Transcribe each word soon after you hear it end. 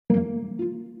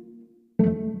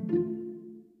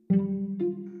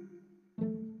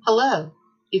Hello,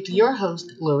 it's your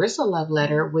host, Larissa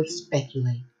Loveletter with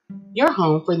Speculate, your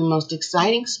home for the most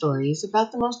exciting stories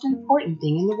about the most important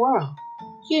thing in the world,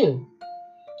 you.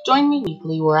 Join me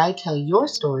weekly where I tell your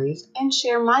stories and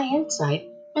share my insight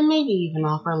and maybe even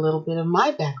offer a little bit of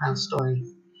my background story.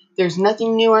 There's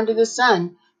nothing new under the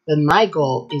sun, but my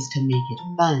goal is to make it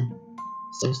fun.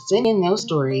 So send in those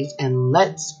stories and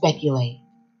let's speculate.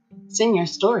 Send your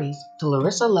stories to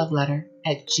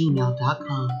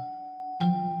larissaloveletter@gmail.com.